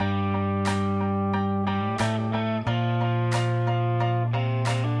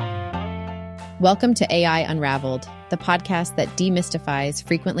Welcome to AI Unraveled, the podcast that demystifies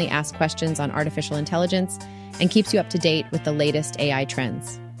frequently asked questions on artificial intelligence and keeps you up to date with the latest AI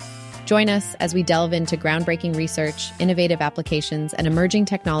trends. Join us as we delve into groundbreaking research, innovative applications, and emerging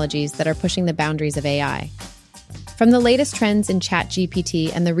technologies that are pushing the boundaries of AI. From the latest trends in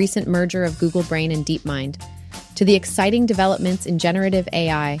ChatGPT and the recent merger of Google Brain and DeepMind, to the exciting developments in generative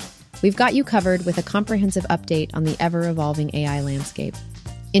AI, we've got you covered with a comprehensive update on the ever-evolving AI landscape.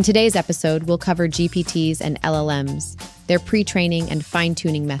 In today's episode, we'll cover GPTs and LLMs, their pre-training and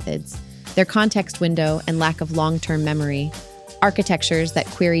fine-tuning methods, their context window and lack of long-term memory, architectures that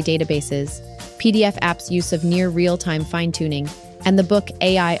query databases, PDF apps' use of near real-time fine-tuning, and the book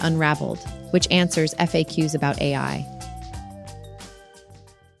AI Unraveled, which answers FAQs about AI.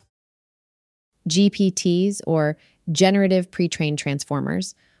 GPTs, or generative pre-trained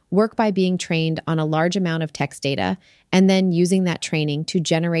transformers, work by being trained on a large amount of text data and then using that training to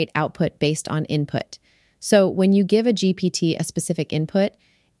generate output based on input. So when you give a GPT a specific input,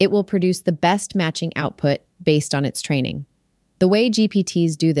 it will produce the best matching output based on its training. The way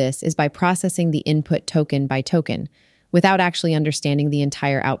GPTs do this is by processing the input token by token, without actually understanding the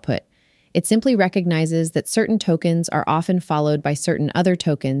entire output. It simply recognizes that certain tokens are often followed by certain other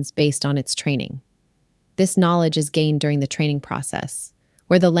tokens based on its training. This knowledge is gained during the training process,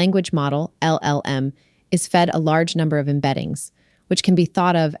 where the language model, LLM, is fed a large number of embeddings, which can be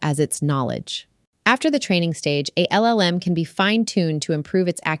thought of as its knowledge. After the training stage, a LLM can be fine-tuned to improve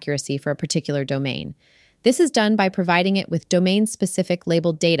its accuracy for a particular domain. This is done by providing it with domain-specific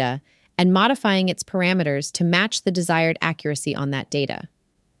labeled data and modifying its parameters to match the desired accuracy on that data.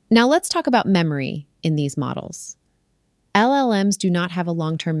 Now let's talk about memory in these models. LLMs do not have a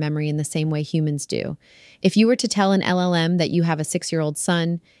long-term memory in the same way humans do. If you were to tell an LLM that you have a 6-year-old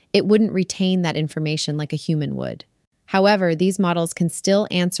son, it wouldn't retain that information like a human would. However, these models can still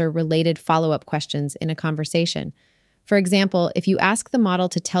answer related follow-up questions in a conversation. For example, if you ask the model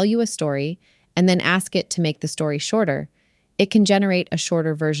to tell you a story and then ask it to make the story shorter, it can generate a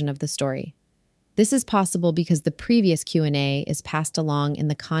shorter version of the story. This is possible because the previous Q&A is passed along in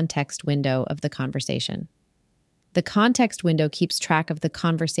the context window of the conversation. The context window keeps track of the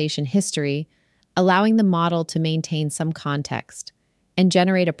conversation history, allowing the model to maintain some context and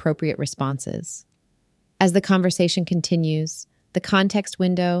generate appropriate responses. As the conversation continues, the context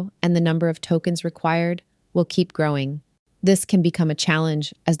window and the number of tokens required will keep growing. This can become a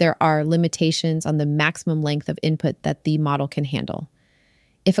challenge as there are limitations on the maximum length of input that the model can handle.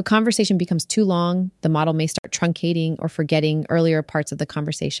 If a conversation becomes too long, the model may start truncating or forgetting earlier parts of the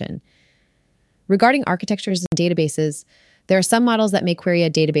conversation. Regarding architectures and databases, there are some models that may query a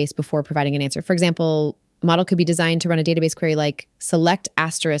database before providing an answer. For example, a model could be designed to run a database query like select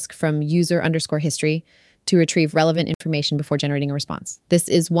asterisk from user_history to retrieve relevant information before generating a response. This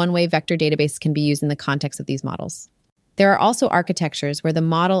is one way vector database can be used in the context of these models. There are also architectures where the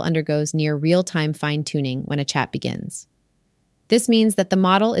model undergoes near real-time fine-tuning when a chat begins. This means that the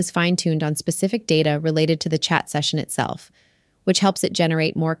model is fine-tuned on specific data related to the chat session itself, which helps it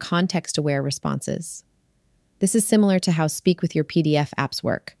generate more context-aware responses. This is similar to how Speak with Your PDF apps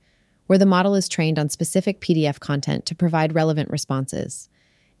work, where the model is trained on specific PDF content to provide relevant responses.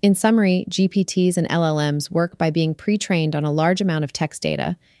 In summary, GPTs and LLMs work by being pre-trained on a large amount of text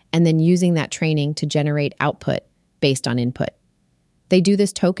data and then using that training to generate output based on input. They do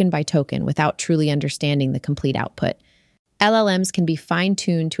this token by token without truly understanding the complete output. LLMs can be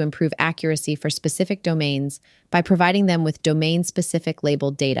fine-tuned to improve accuracy for specific domains by providing them with domain-specific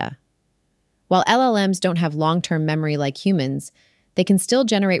labeled data. While LLMs don't have long-term memory like humans, they can still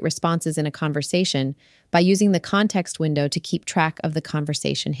generate responses in a conversation by using the context window to keep track of the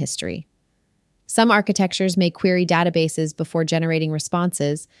conversation history. Some architectures may query databases before generating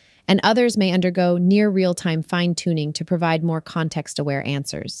responses, and others may undergo near real-time fine-tuning to provide more context-aware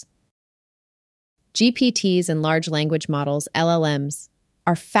answers. GPTs and large language models, LLMs,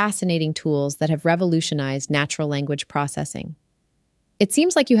 are fascinating tools that have revolutionized natural language processing. It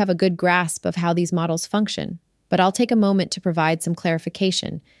seems like you have a good grasp of how these models function, but I'll take a moment to provide some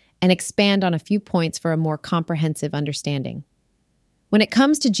clarification and expand on a few points for a more comprehensive understanding. When it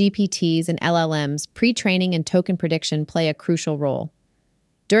comes to GPTs and LLMs, pre-training and token prediction play a crucial role.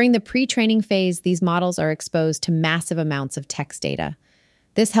 During the pre-training phase, these models are exposed to massive amounts of text data.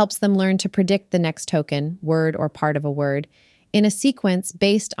 This helps them learn to predict the next token, word or part of a word, in a sequence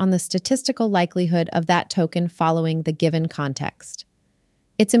based on the statistical likelihood of that token following the given context.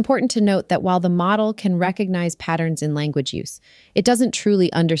 It's important to note that while the model can recognize patterns in language use, it doesn't truly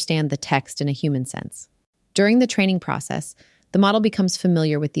understand the text in a human sense. During the training process, the model becomes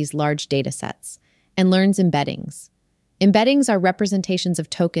familiar with these large data sets and learns embeddings. Embeddings are representations of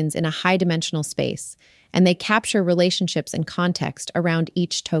tokens in a high-dimensional space, and they capture relationships and context around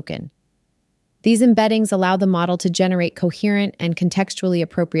each token. These embeddings allow the model to generate coherent and contextually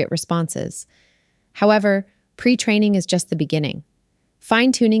appropriate responses. However, pre-training is just the beginning.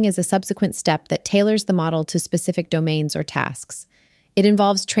 Fine-tuning is a subsequent step that tailors the model to specific domains or tasks. It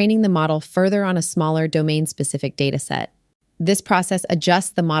involves training the model further on a smaller domain-specific dataset. This process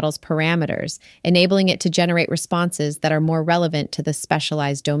adjusts the model's parameters, enabling it to generate responses that are more relevant to the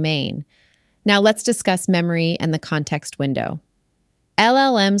specialized domain. Now let's discuss memory and the context window.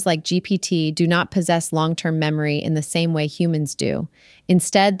 LLMs like GPT do not possess long-term memory in the same way humans do.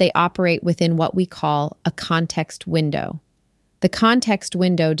 Instead, they operate within what we call a context window. The context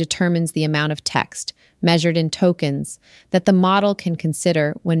window determines the amount of text, measured in tokens, that the model can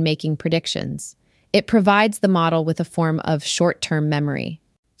consider when making predictions. It provides the model with a form of short-term memory.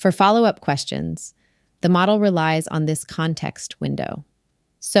 For follow-up questions, the model relies on this context window.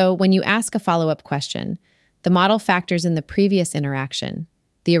 So when you ask a follow-up question, the model factors in the previous interaction,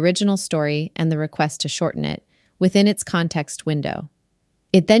 the original story, and the request to shorten it within its context window.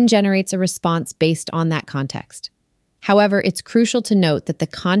 It then generates a response based on that context. However, it's crucial to note that the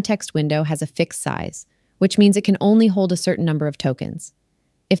context window has a fixed size, which means it can only hold a certain number of tokens.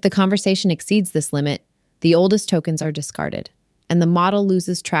 If the conversation exceeds this limit, the oldest tokens are discarded, and the model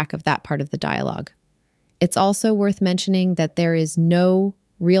loses track of that part of the dialogue. It's also worth mentioning that there is no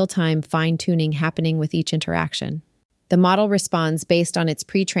real-time fine-tuning happening with each interaction. The model responds based on its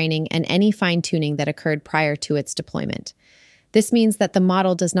pre-training and any fine-tuning that occurred prior to its deployment. This means that the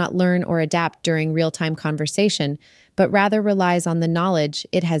model does not learn or adapt during real-time conversation, but rather relies on the knowledge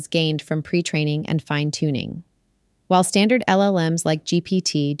it has gained from pre-training and fine-tuning. While standard LLMs like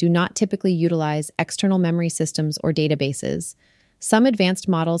GPT do not typically utilize external memory systems or databases, some advanced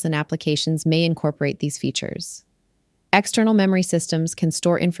models and applications may incorporate these features. External memory systems can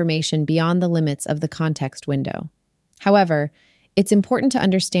store information beyond the limits of the context window. However, it's important to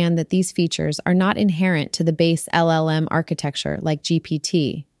understand that these features are not inherent to the base LLM architecture like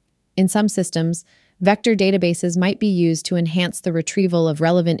GPT. In some systems, vector databases might be used to enhance the retrieval of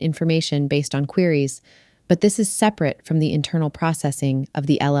relevant information based on queries, but this is separate from the internal processing of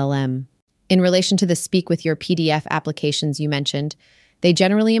the LLM. In relation to the Speak with Your PDF applications you mentioned, they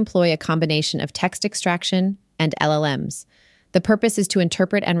generally employ a combination of text extraction and LLMs. The purpose is to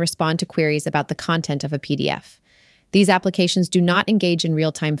interpret and respond to queries about the content of a PDF. These applications do not engage in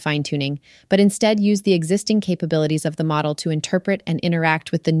real-time fine-tuning, but instead use the existing capabilities of the model to interpret and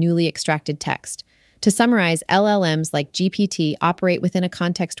interact with the newly extracted text. To summarize, LLMs like GPT operate within a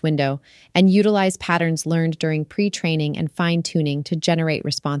context window and utilize patterns learned during pre-training and fine-tuning to generate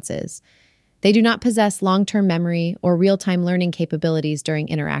responses. They do not possess long-term memory or real-time learning capabilities during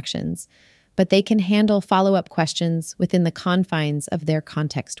interactions, but they can handle follow-up questions within the confines of their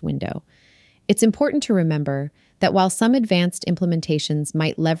context window. It's important to remember that while some advanced implementations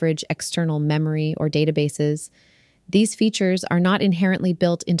might leverage external memory or databases, these features are not inherently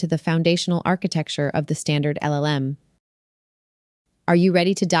built into the foundational architecture of the standard LLM. Are you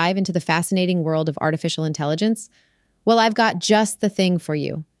ready to dive into the fascinating world of artificial intelligence? Well, I've got just the thing for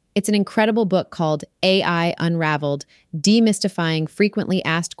you. It's an incredible book called AI Unraveled, Demystifying Frequently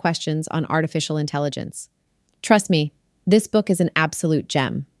Asked Questions on Artificial Intelligence. Trust me, this book is an absolute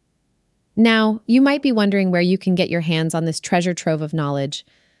gem. Now, you might be wondering where you can get your hands on this treasure trove of knowledge.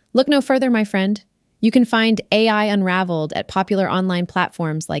 Look no further, my friend. You can find AI Unraveled at popular online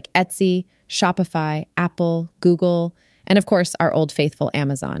platforms like Etsy, Shopify, Apple, Google, and of course, our old faithful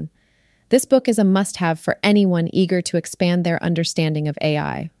Amazon. This book is a must-have for anyone eager to expand their understanding of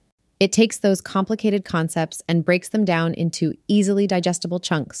AI. It takes those complicated concepts and breaks them down into easily digestible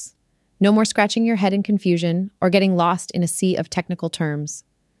chunks. No more scratching your head in confusion or getting lost in a sea of technical terms.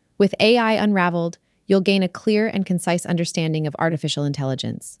 With AI Unraveled, you'll gain a clear and concise understanding of artificial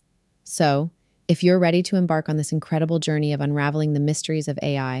intelligence. So, if you're ready to embark on this incredible journey of unraveling the mysteries of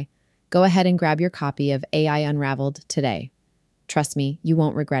AI, go ahead and grab your copy of AI Unraveled today. Trust me, you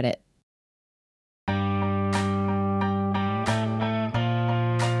won't regret it.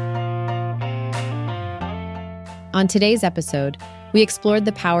 On today's episode, we explored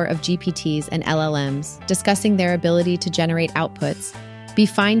the power of GPTs and LLMs, discussing their ability to generate outputs, be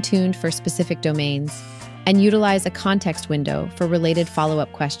fine-tuned for specific domains, and utilize a context window for related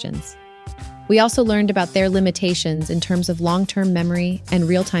follow-up questions. We also learned about their limitations in terms of long-term memory and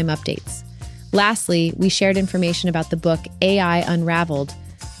real-time updates. Lastly, we shared information about the book AI Unraveled,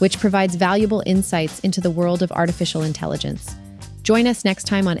 which provides valuable insights into the world of artificial intelligence. Join us next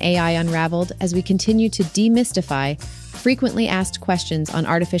time on AI Unraveled as we continue to demystify frequently asked questions on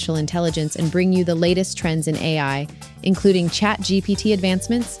artificial intelligence and bring you the latest trends in AI, including Chat GPT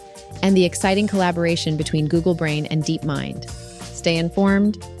advancements and the exciting collaboration between Google Brain and DeepMind. Stay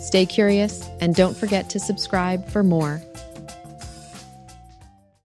informed, stay curious, and don't forget to subscribe for more.